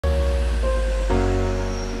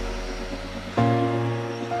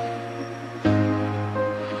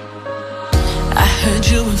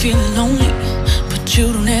and feeling lonely, but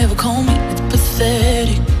you don't ever call me. It's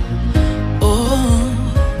pathetic. Oh,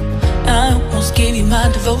 I almost gave you my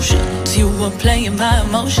devotions. You were playing my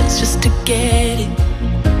emotions just to get it.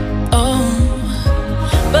 Oh,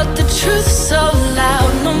 but the truth's so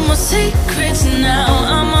loud. No more secrets now.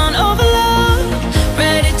 I'm on overload,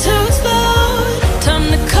 ready to explode. Time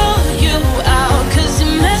to call you out, 'cause you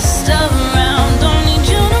messed around. Don't need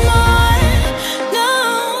you no more, no.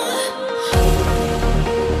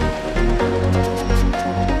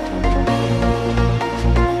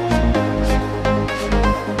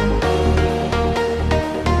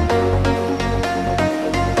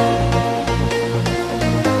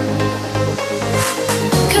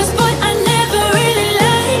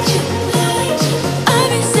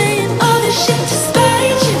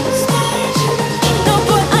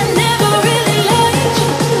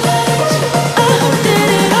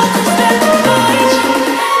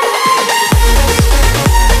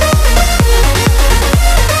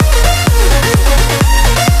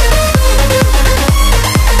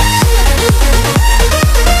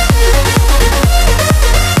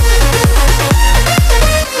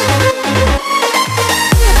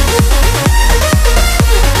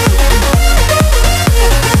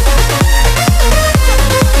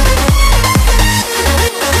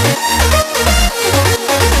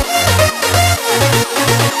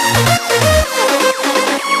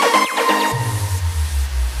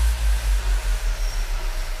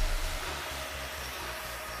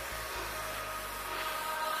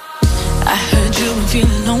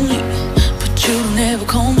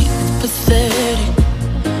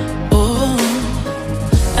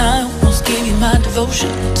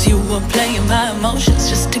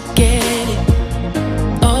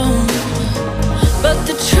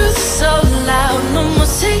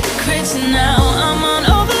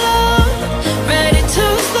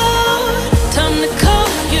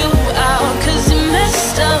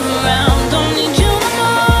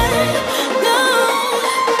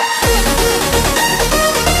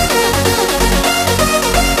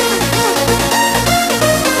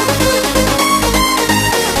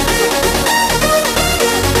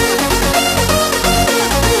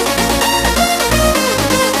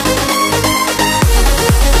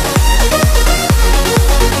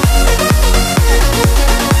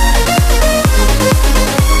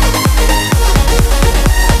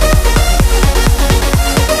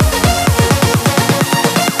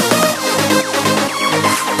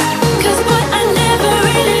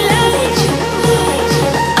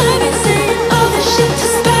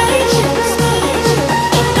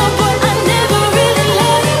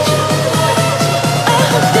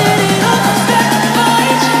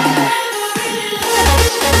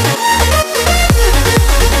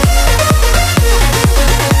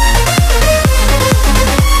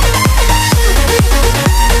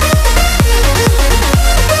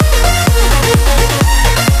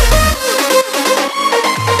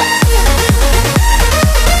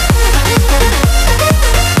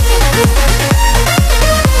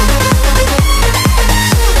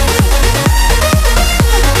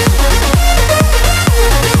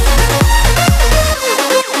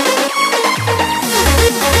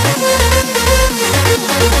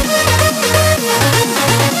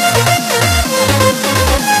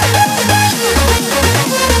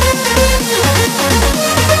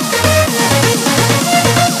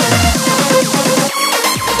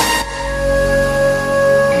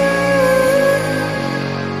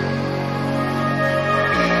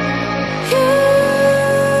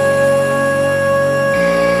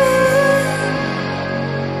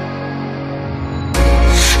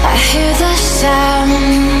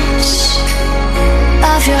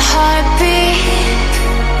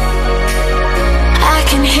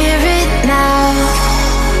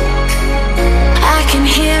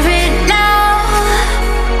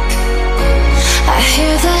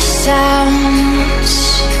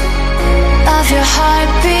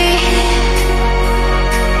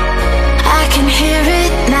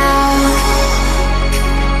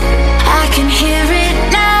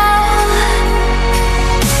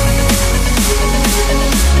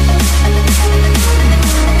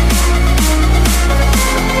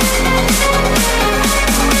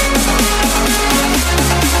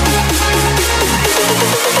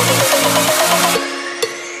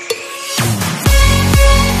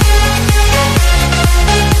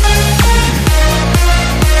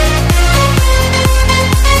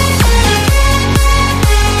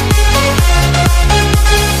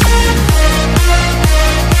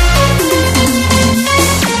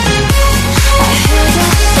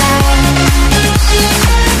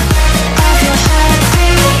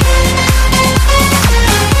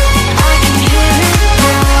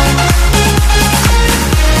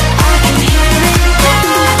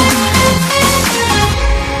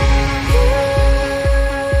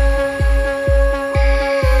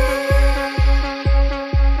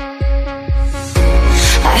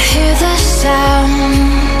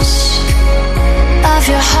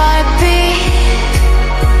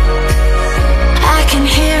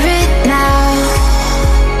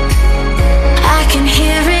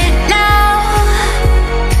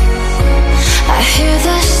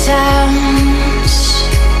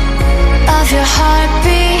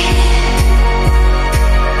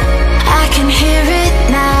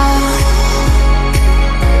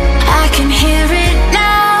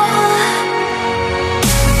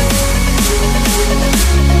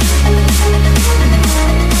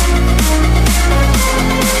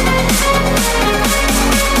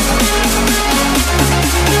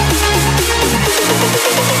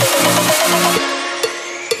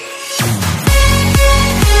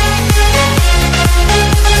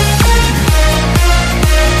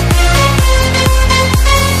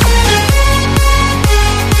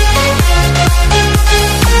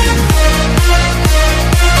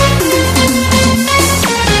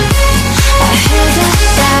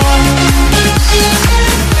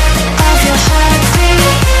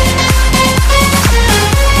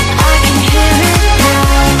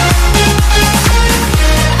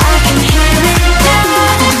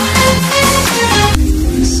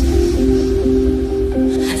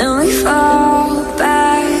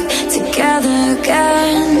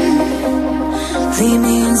 lead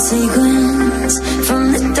me in sequence,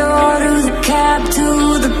 from the door to the cab to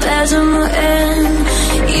the bedroom we're in.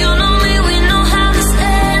 You know me, we know how this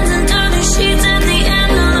ends, and dirty sheets at the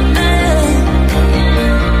end of the bed.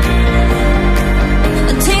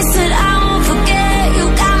 A taste that I won't forget. You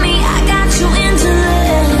got me, I got you into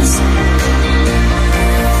this.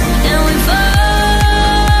 And we fall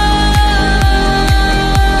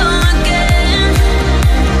again.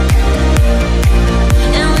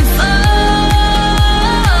 And we fall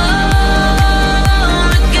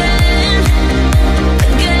again,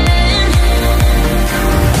 again.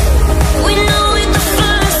 We know it the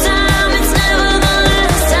first time, it's never the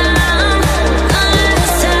last time, the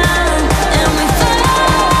last time. And we fall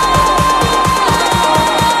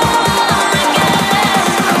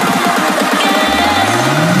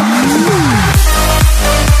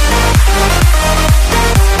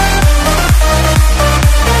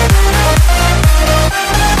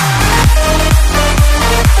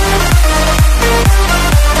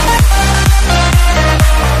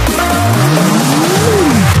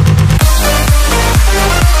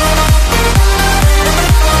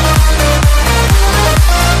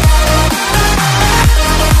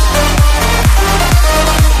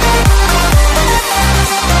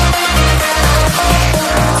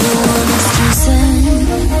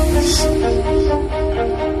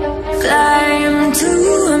climb to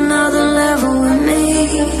another level with me.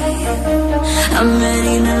 I'm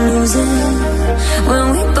ready to lose it when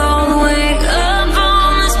we both wake up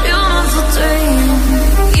from this beautiful dream.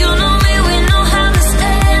 You know me, we know how this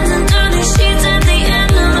ends, and dirty sheets at the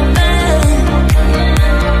end of the bed.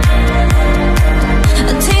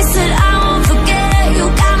 A taste that I won't forget. You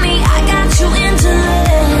got me, I got you into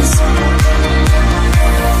this.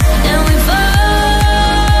 And we fall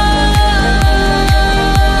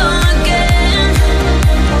again.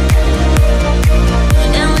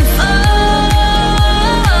 And we fall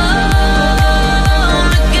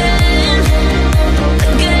again,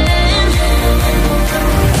 again.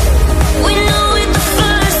 We know it the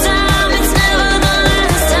first time, it's never the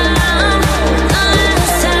last time, the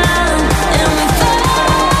last time. And we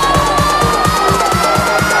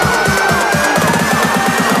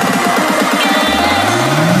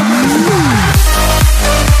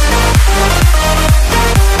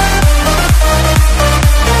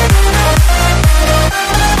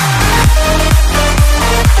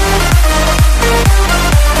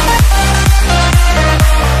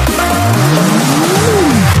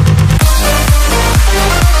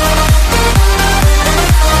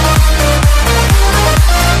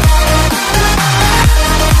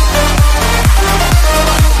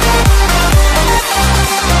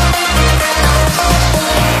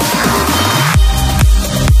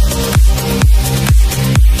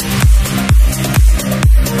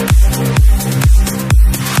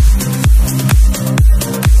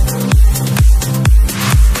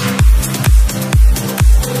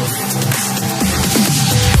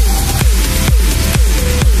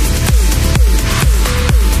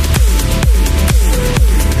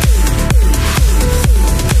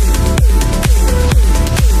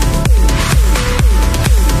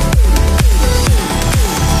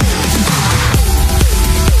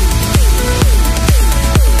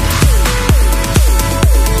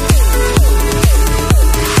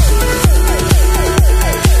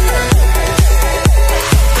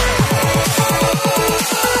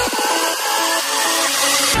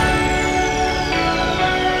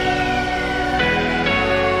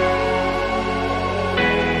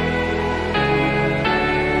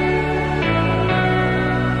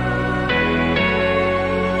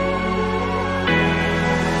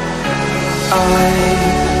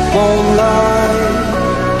won't lie,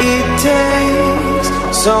 it takes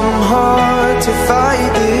some heart to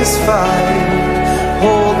fight this fight.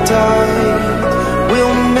 Hold tight,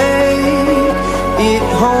 we'll make it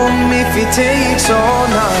home if it takes all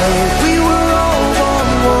night. We were all born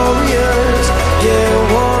warriors, yeah,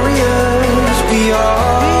 warriors we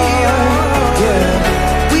are, yeah.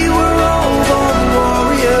 We were all born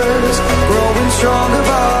warriors, growing stronger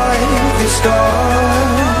by the stars.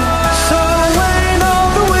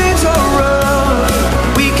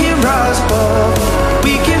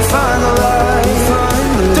 Find the light.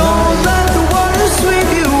 Don't let the water sweep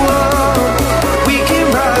you up. We can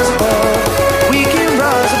rise above. We can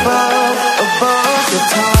rise above the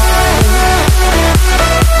tide.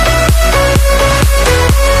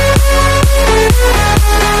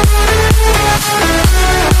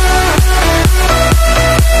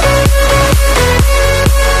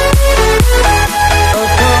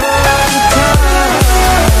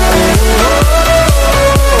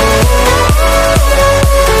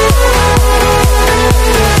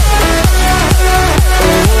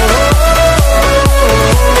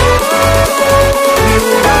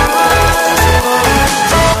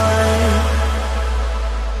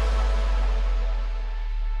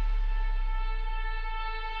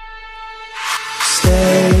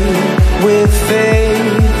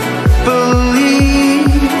 faith, believe,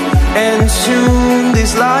 and soon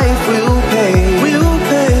this life will pay.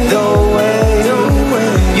 The way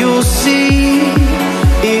you'll see,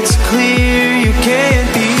 it's clear you can't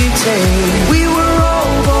be tamed. We were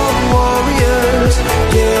all born warriors,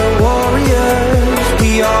 yeah, warriors.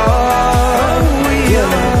 We are,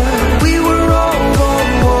 we were all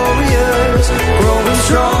born warriors, growing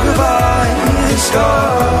stronger by the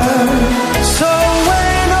stars. So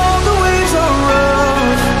when all the waves are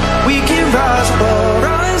rough, we can rise above,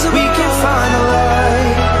 we can find the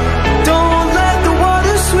light. Don't let the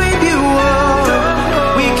water sweep you up.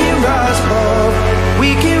 We can rise above, we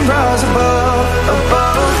can rise above,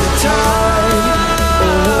 above the tide.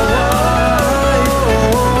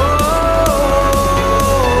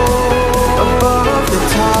 Above the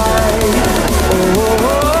tide.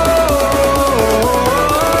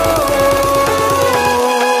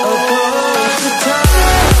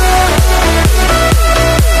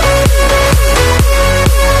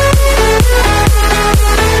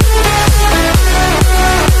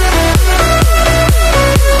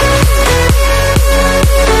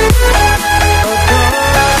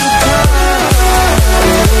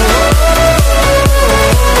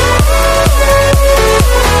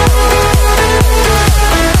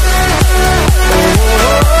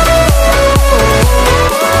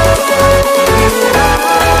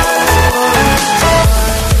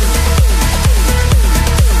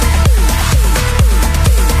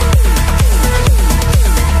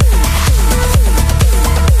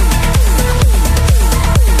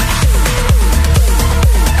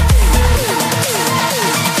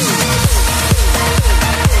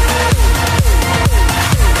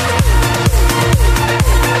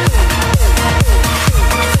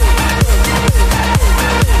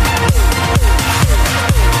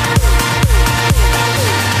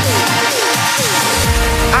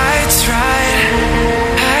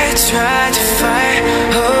 I tried to fight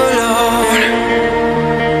alone.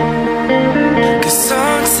 'Cause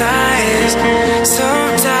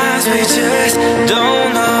sometimes we just don't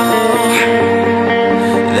know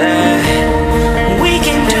that we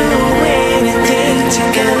can do anything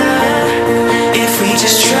together if we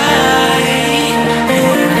just try.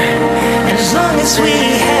 And as long as we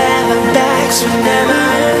have our backs, whenever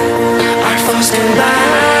our foes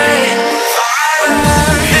combine,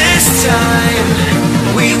 this time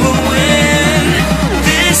we will win.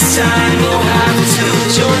 This time we'll have to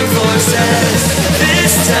join forces.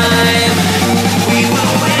 This time we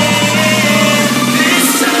will win. This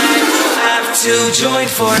time we'll have to join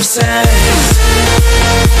forces.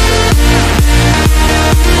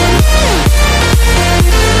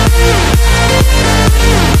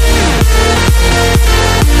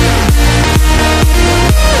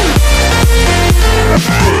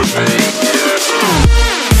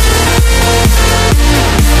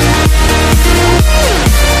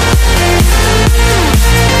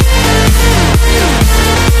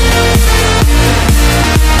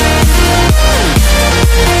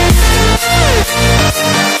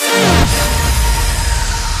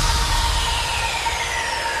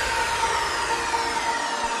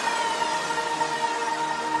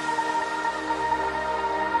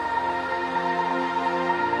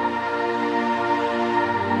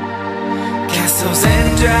 Castles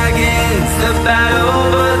and dragons, the battle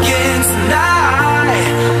begins tonight.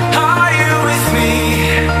 Are you with me?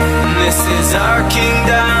 This is our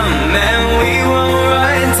kingdom, and we won't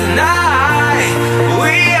run tonight.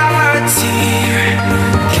 We are a team.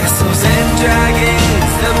 Castles and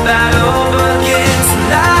dragons, the battle begins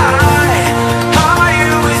tonight. Are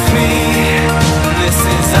you with me? This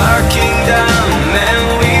is our kingdom, and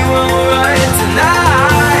we won't run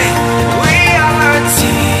tonight. We are a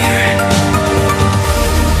team.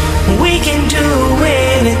 We can do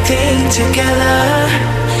anything together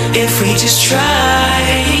if we just try.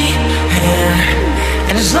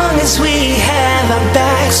 And as long as we have our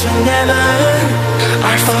backs, whenever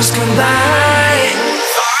our foes combine,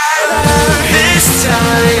 this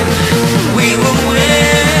time we will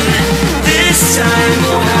win. This time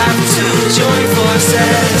we'll have to join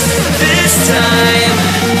forces. This time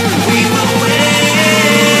we will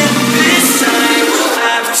win. This time we'll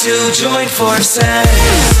have to join forces.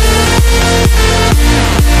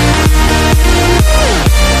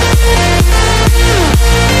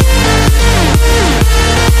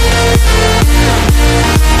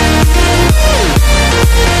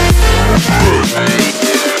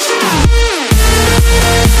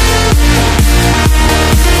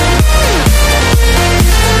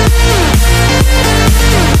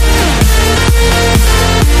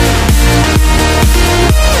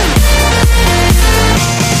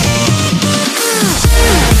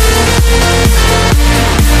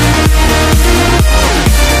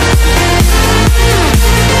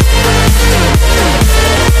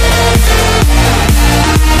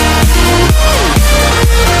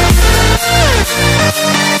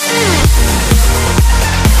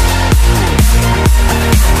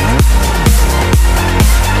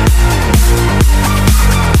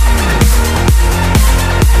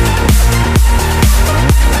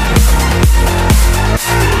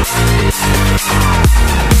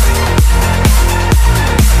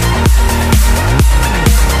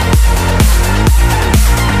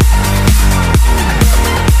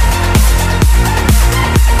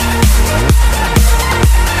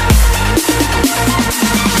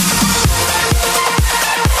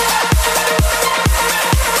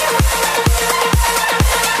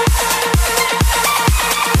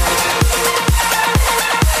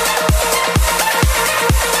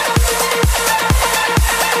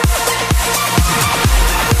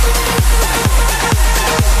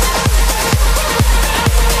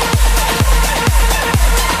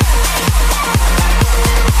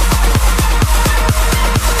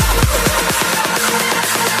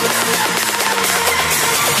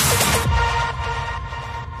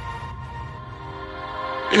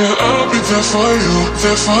 there for you,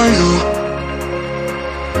 there for you.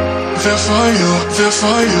 There for you, there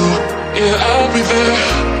for you. Yeah, I'll be there.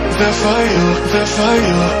 There for you, there for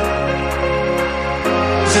you.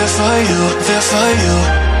 There for you, there for you.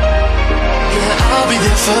 Yeah, I'll be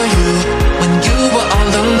there for you. When you were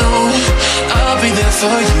all alone, I'll be there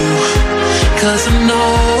for you. Cause I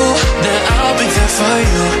know that I'll be there for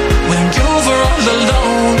you. When you were all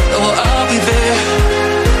alone, oh, I'll be there.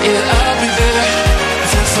 Yeah, I'll be there.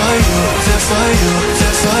 There for you, there for you,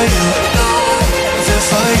 there for you. There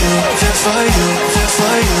for you, there for you, there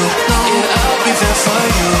for you. Yeah, I'll be there for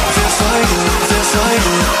you, there for you, there for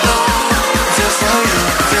you. There for you,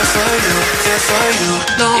 there for you, there for you.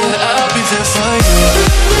 Yeah, I'll be there for you.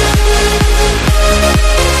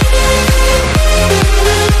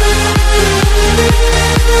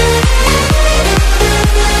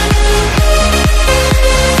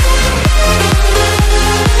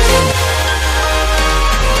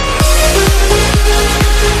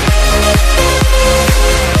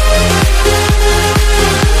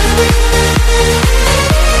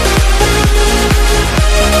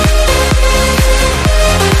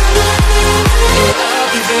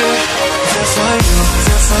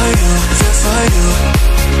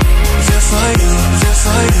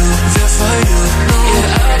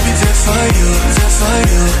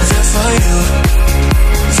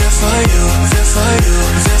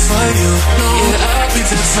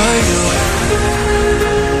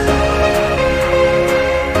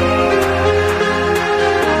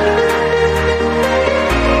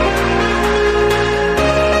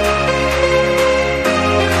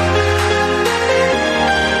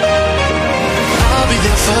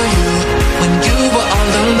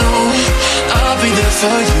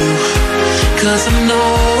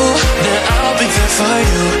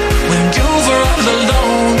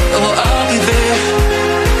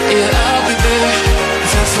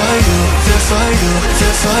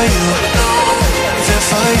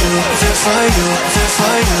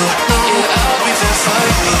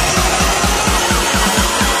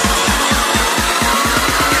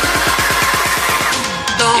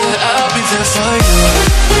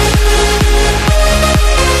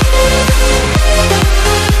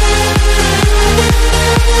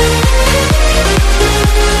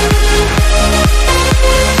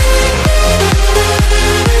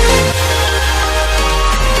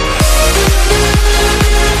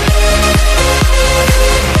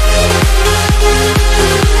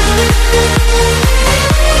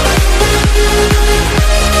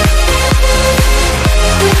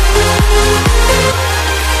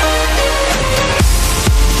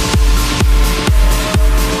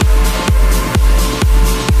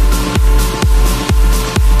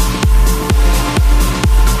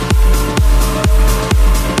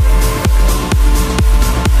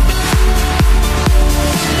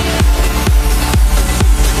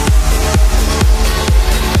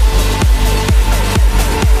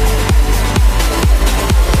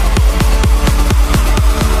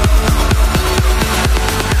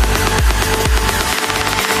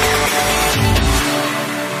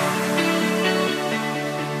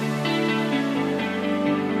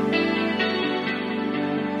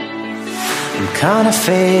 Kinda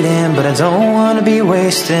fading, but I don't wanna be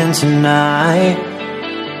wasting tonight.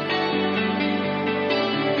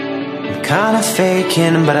 I'm kinda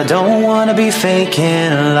faking, but I don't wanna be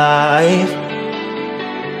faking alive.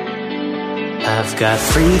 I've got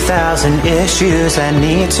 3,000 issues that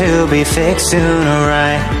need to be fixed sooner,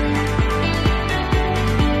 right?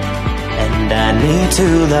 And I need to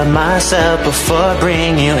love myself before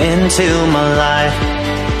bringing you into my life.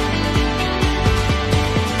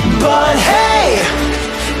 But hey,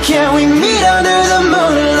 can we meet under the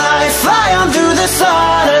moonlight, fly on through the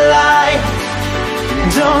satellite?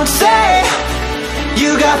 Don't say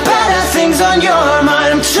you got better things on your mind.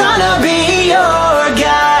 I'm tryna be your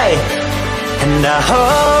guy, and I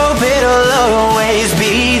hope it'll always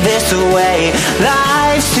be this way.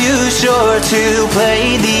 Life's too short to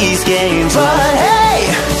play these games. But hey,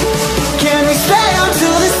 can we stay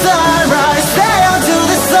until the sunrise, stay until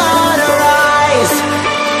the sunrise?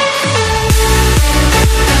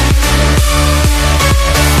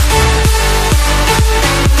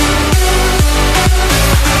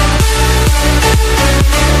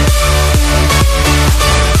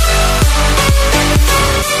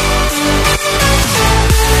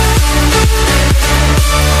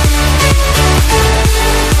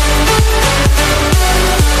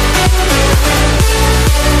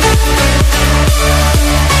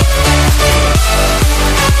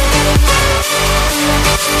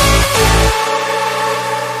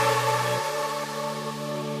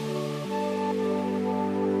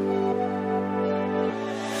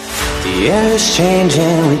 The air is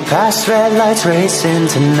changing, we pass red lights racing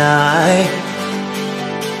tonight.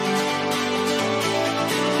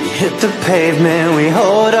 We hit the pavement, we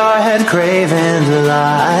hold our head craving the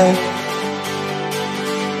light.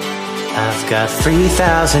 I've got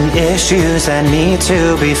 3,000 issues that need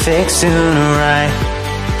to be fixed sooner, right?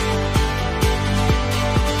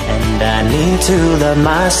 And I need to love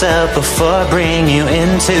myself before I bring you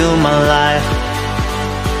into my life.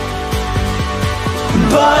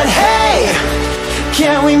 But hey,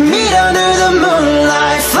 can't we meet under the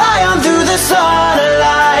moonlight? Fly on through the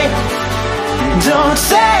starlight. Don't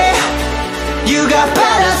say you got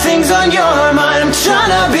better things on your mind. I'm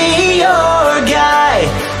tryna be your guy,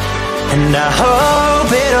 and I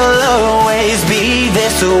hope it'll always be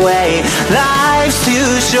this way. Life's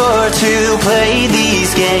too short to play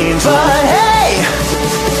these games. But hey,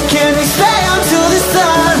 can we stay until the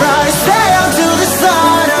sunrise? Stay until the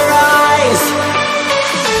sunrise.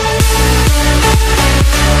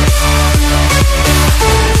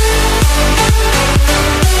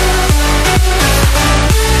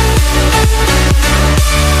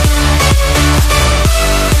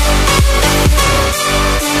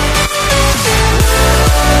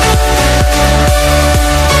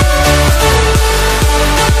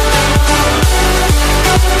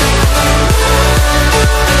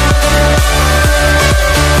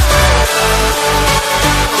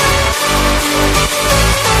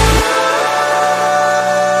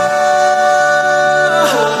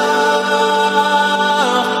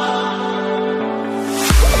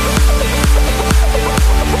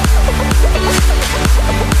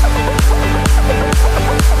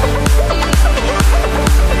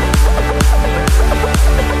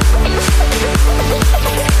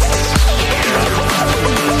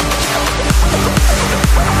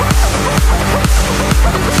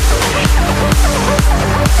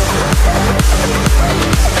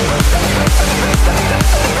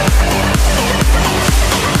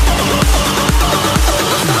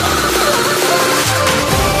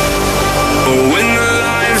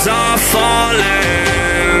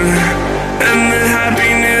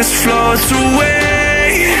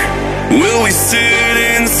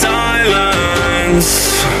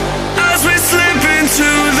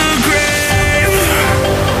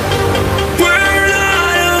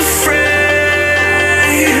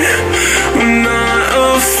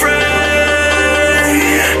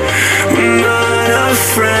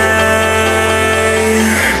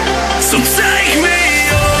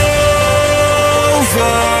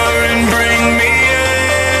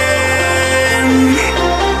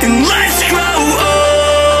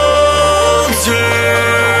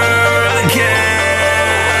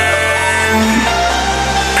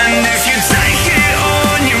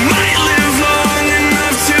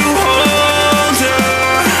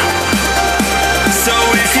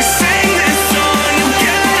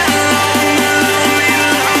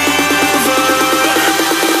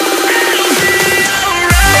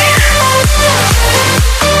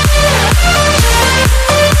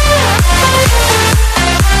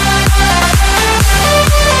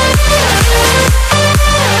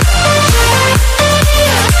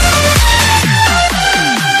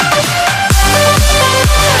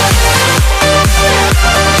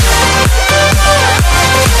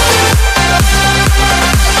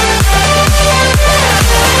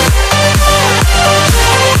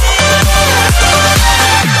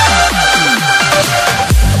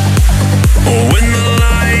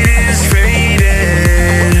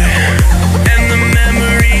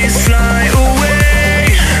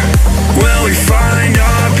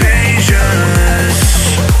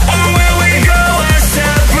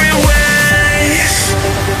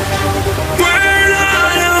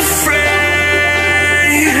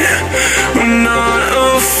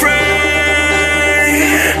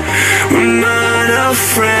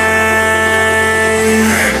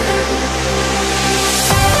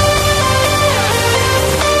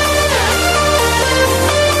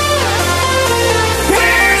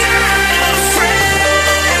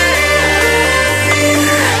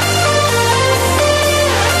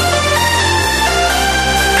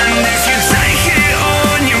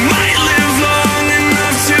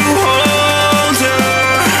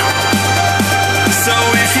 So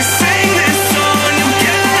if you sing this song, you'll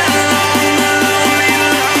get along.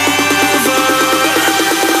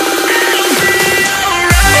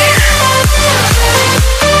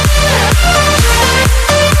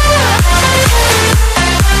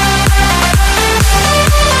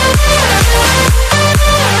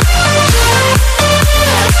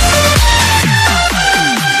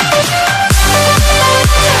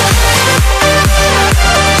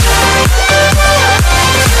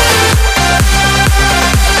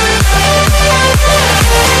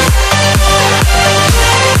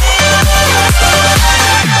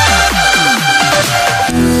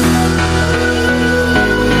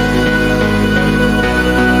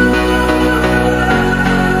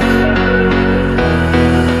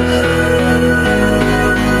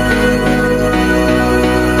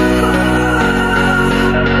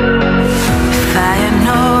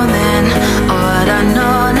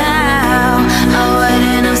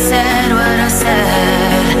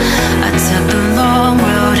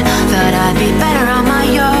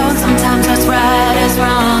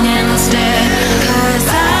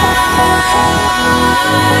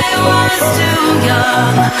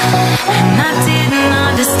 and I didn't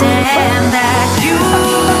understand that you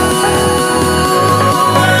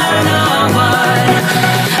were the one,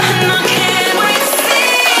 and I can't wait to see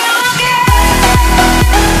you again.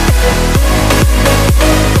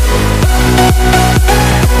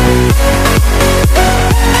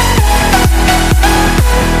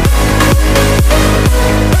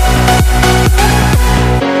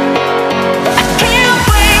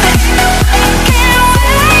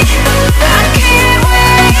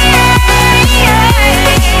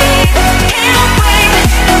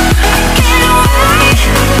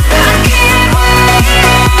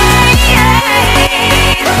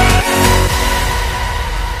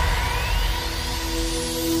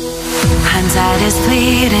 Hindsight is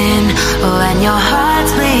fleeting when your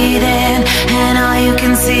heart's bleeding and all you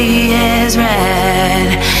can see is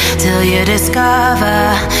red, till you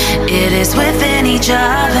discover it is within each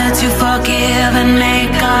other to forgive and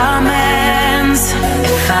make amends.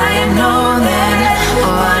 If I had known then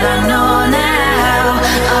what I know now,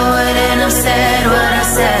 I wouldn't have said what I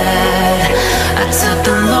said. I took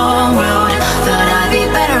the long road, thought I'd be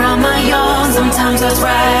better on my own. Sometimes what's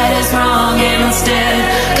right is wrong instead,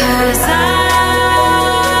 'cause I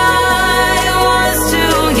was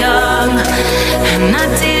too young and I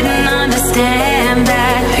didn't understand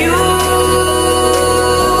that you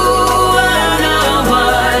were the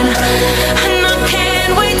one, and I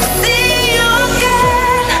can't wait to see you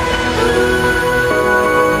again.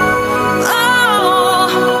 Oh,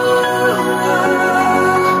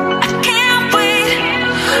 I can't wait,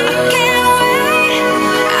 I can't wait,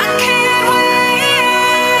 I can't wait,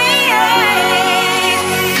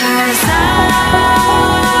 'cause I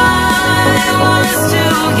was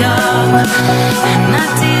too young and I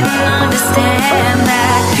didn't understand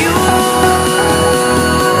that you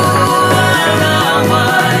were the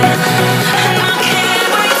one, and I can't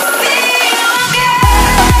wait to see you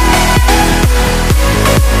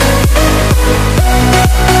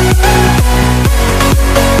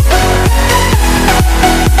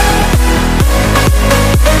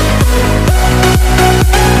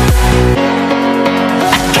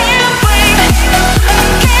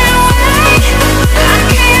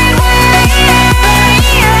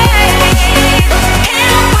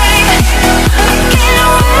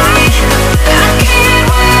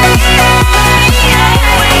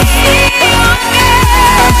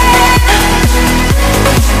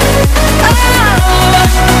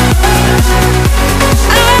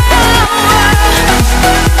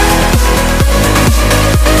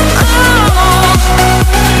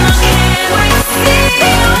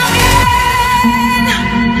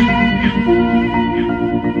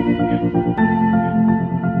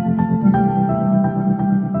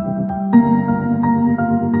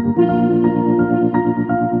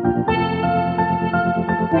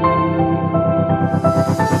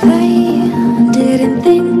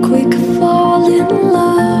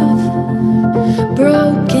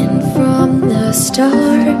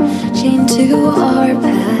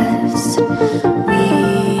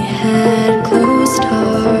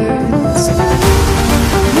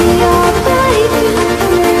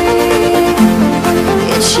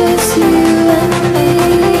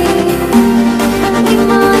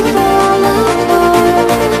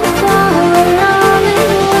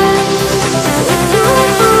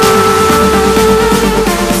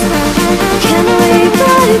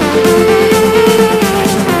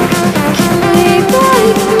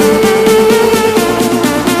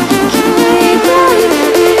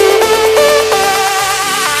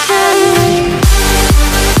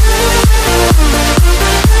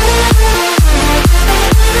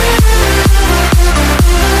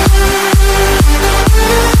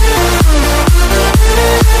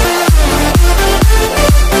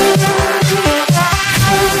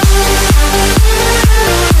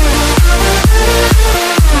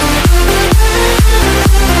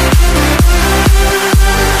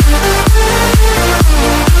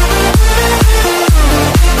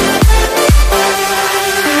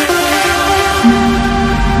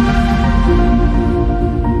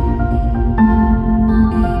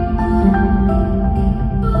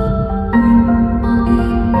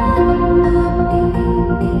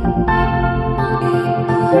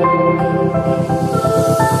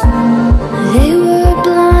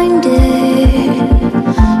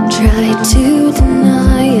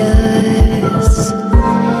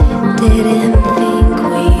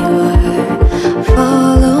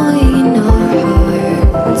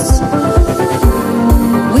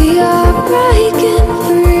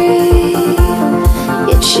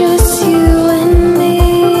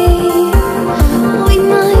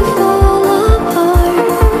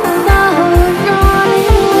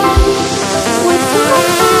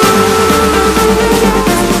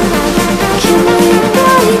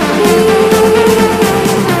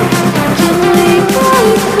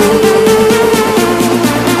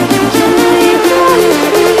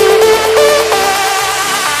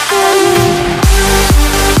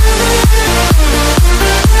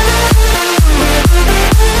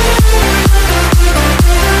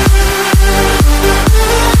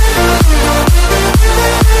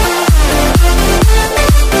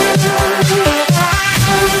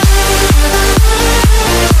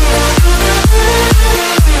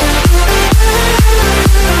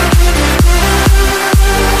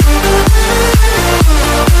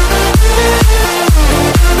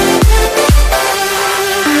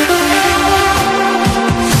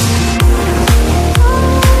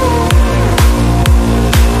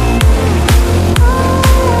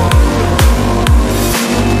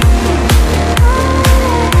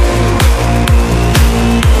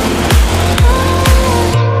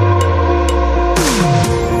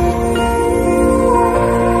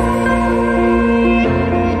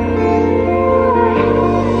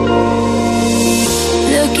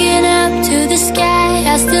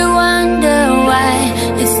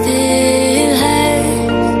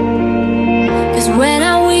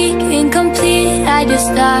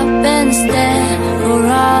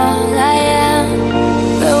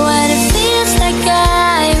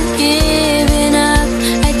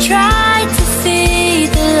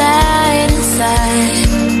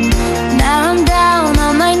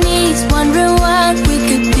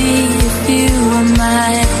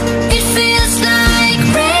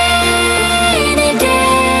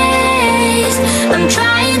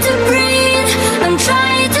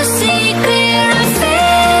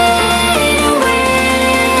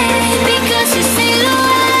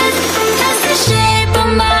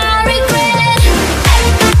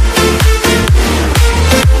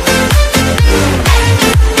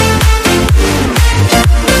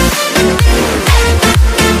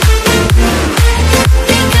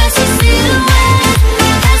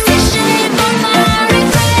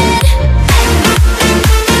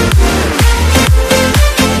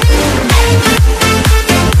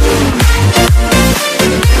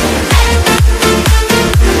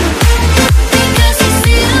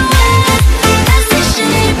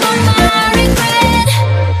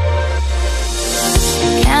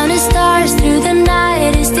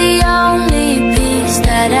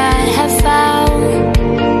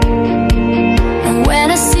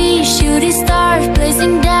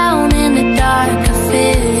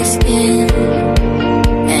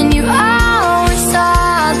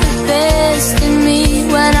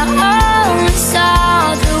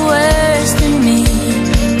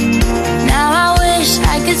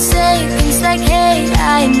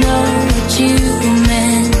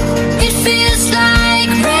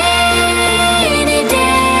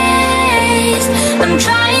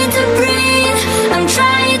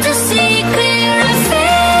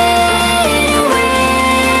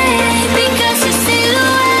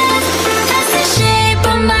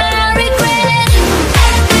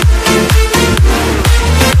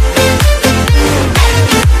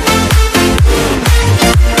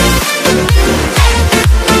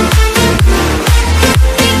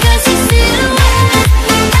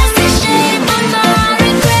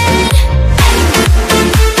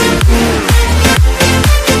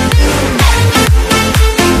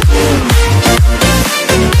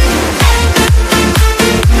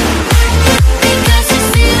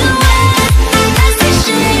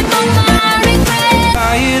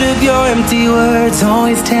empty words,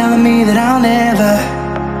 always telling me that I'll never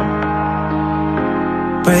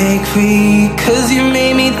break free. Cause you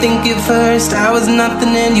made me think at first I was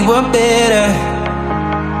nothing and you were better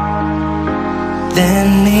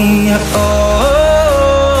than me. Oh,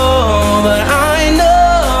 but I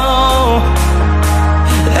know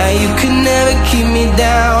that you could never keep me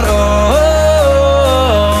down.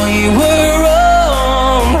 Oh, you were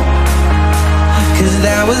wrong, cause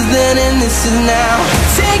that was then and this is now.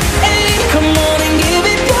 Take aim, come on and give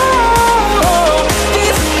it down.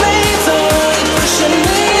 These flames are only pushing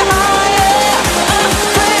me higher. I'm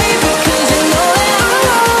afraid because you know that I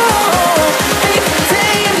won't be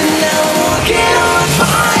tamed, and now I'm walking on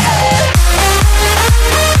fire.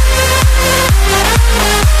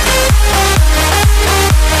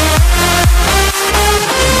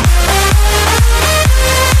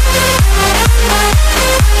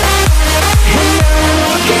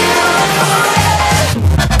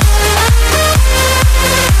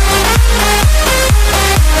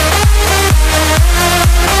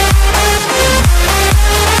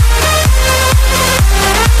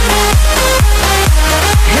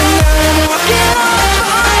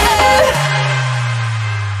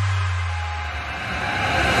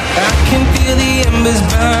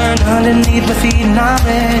 Burn underneath my feet and I'm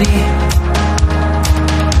ready,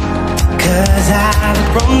 cause I've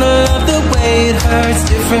grown to love the way it hurts,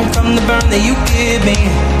 different from the burn that you give me.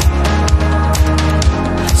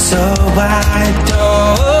 So why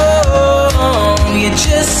don't you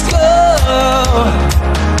just go?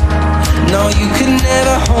 No, you could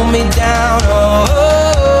never hold me down.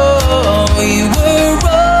 Oh, you were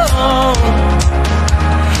wrong,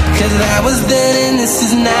 cause that was then and this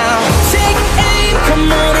is now. Take aim,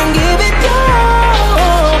 come on and give it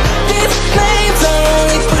down. These flames are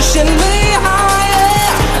only pushing me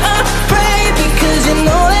higher. I'm afraid because you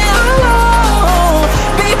know that I won't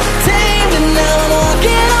be tamed, and now I'm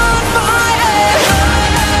walking on fire.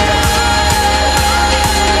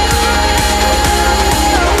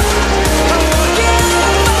 I'm walking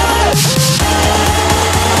on fire.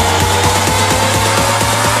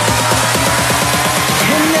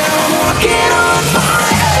 And now I'm walking on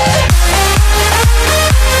fire.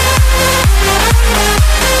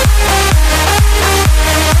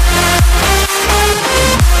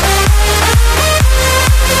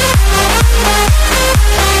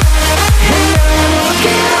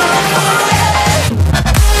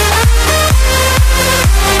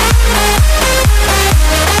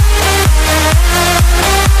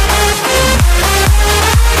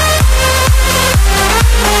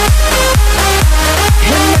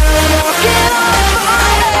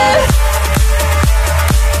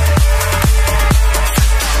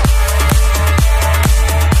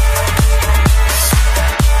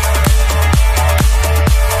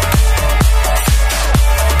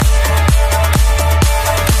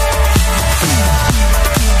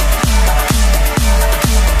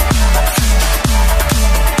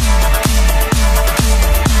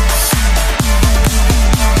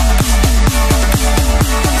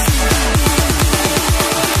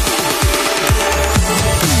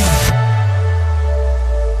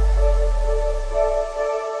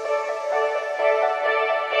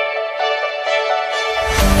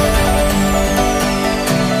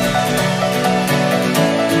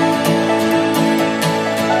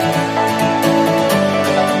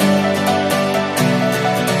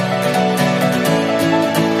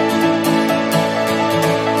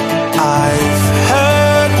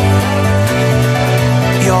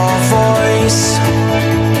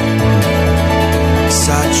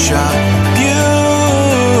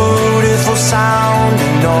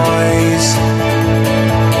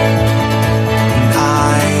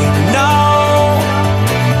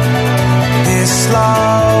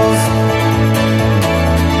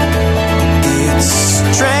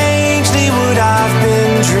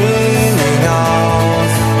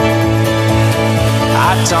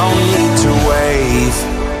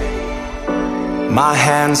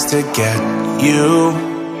 To get you,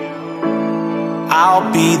 I'll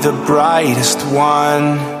be the brightest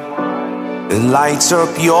one that lights up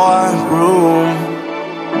your room.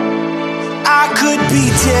 I could be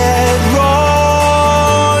dead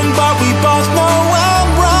wrong, but we both know I'm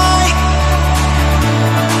right,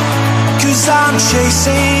 cause I'm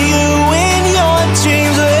chasing you in your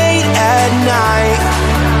dreams late at night.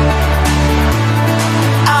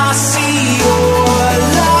 I see your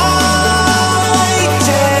light,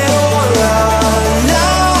 dead or alive.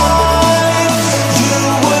 You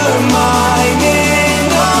were mine in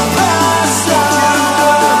the past life,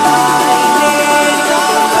 in the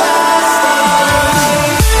past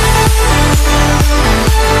life.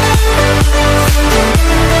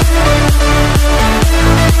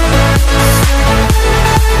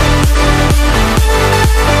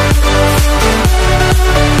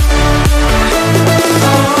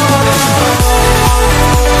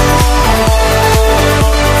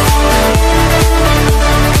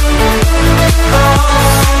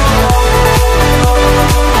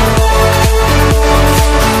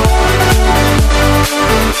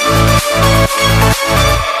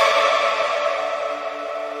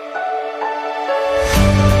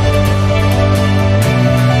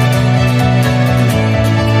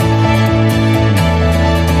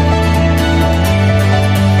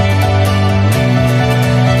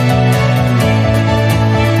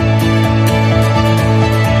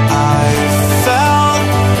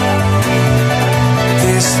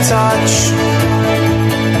 first touch.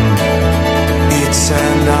 It's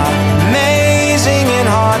an amazing and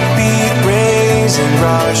heartbeat raising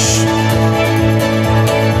rush.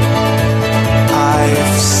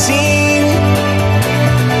 I've seen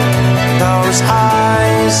those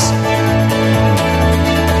eyes,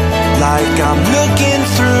 like I'm looking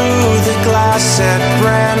through the glass at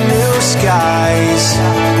brand new skies.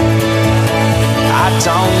 I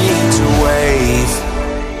don't need to wave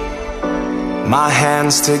my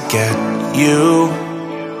hands to get you.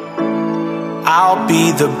 I'll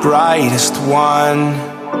be the brightest one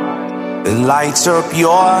that lights up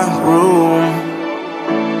your room.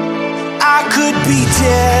 I could be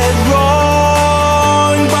dead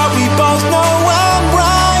wrong, but we both know I'm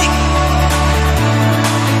right.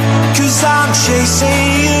 'Cause I'm chasing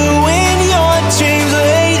you in your dreams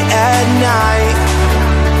late at night.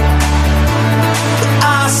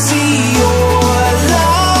 I see your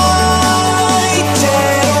light,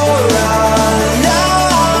 dead or alive.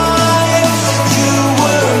 You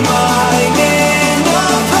were mine in the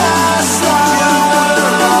past life.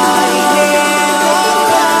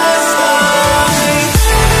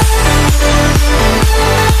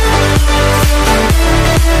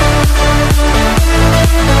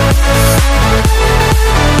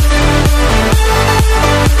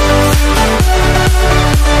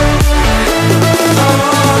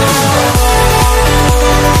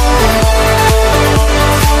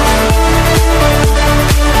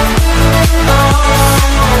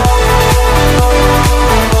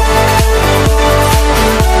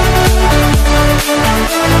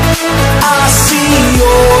 I see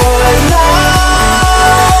your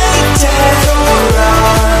light, dead or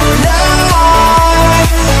alive.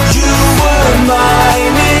 You were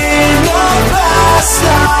mine in the past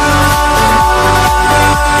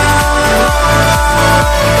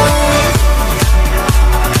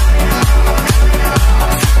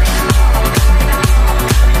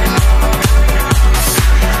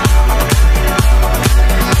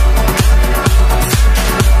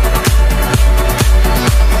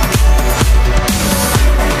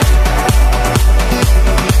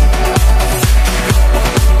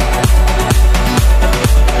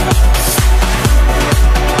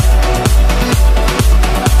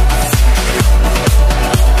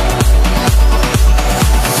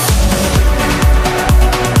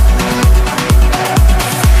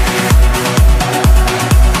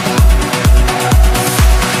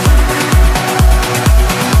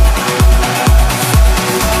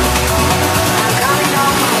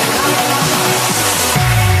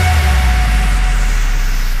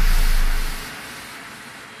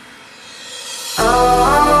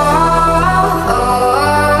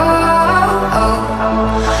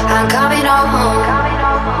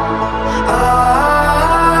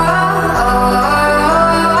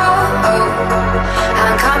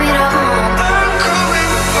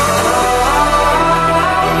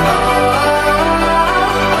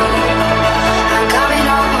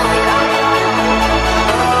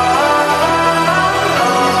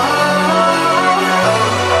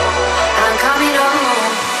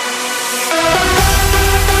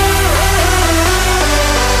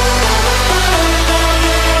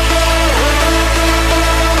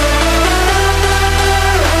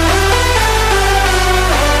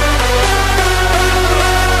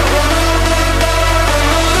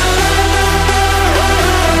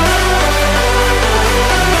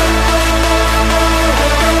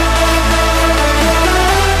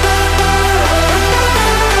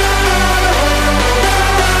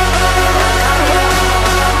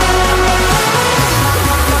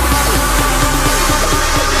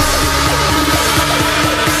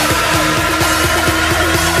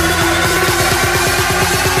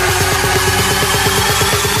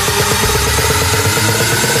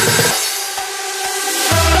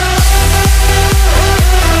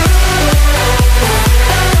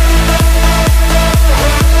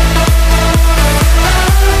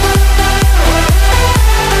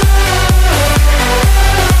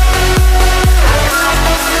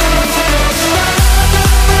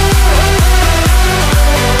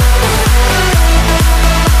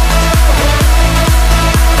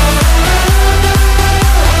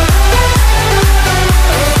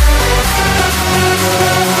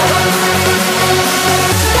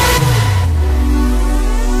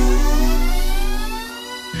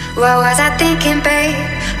What was I thinking, babe?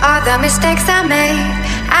 All the mistakes I made,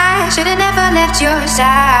 I should've never left your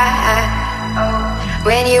side.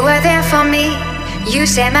 When you were there for me, you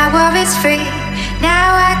set my worries free.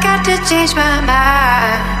 Now I got to change my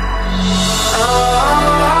mind.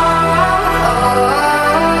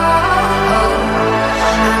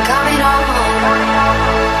 I'm coming home.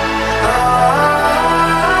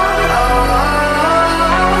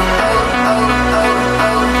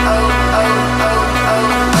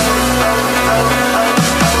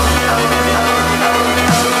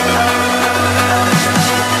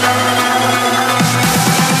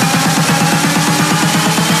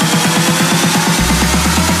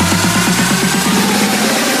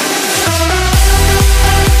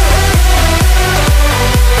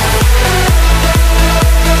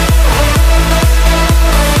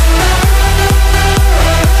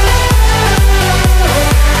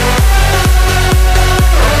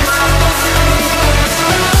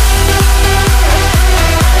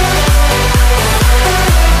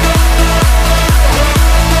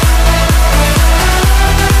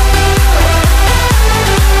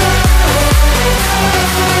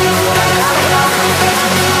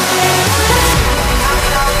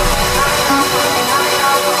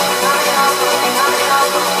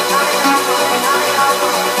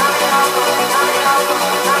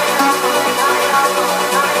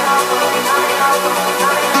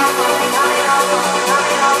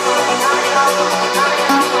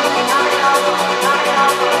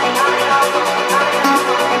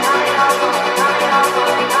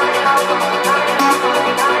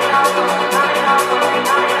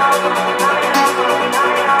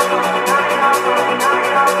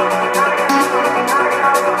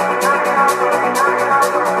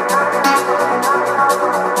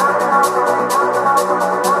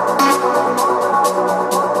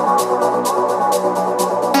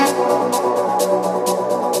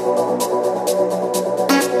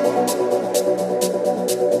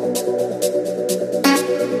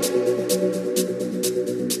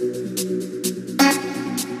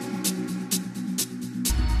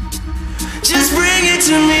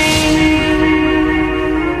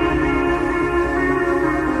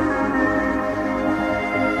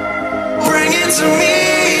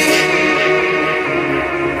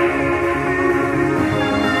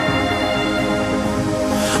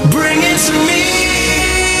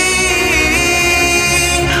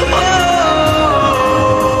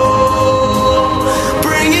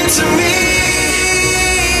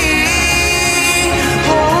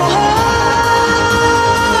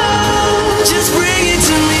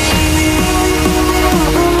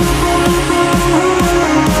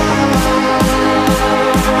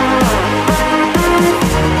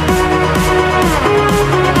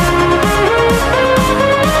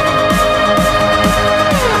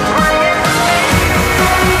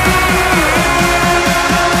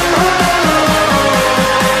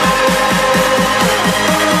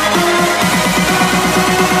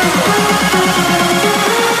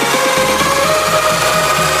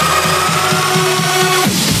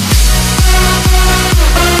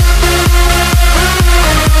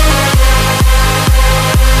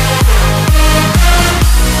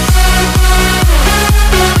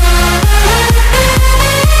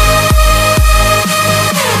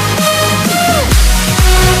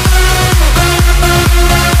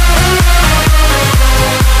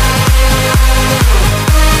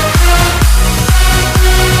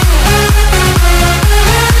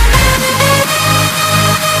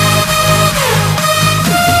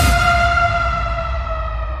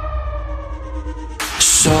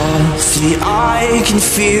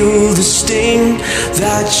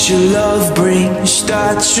 that your love brings,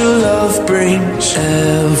 that your love brings.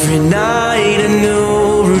 Every night a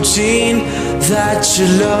new routine that your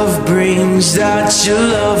love brings, that your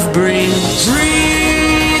love brings. Breathe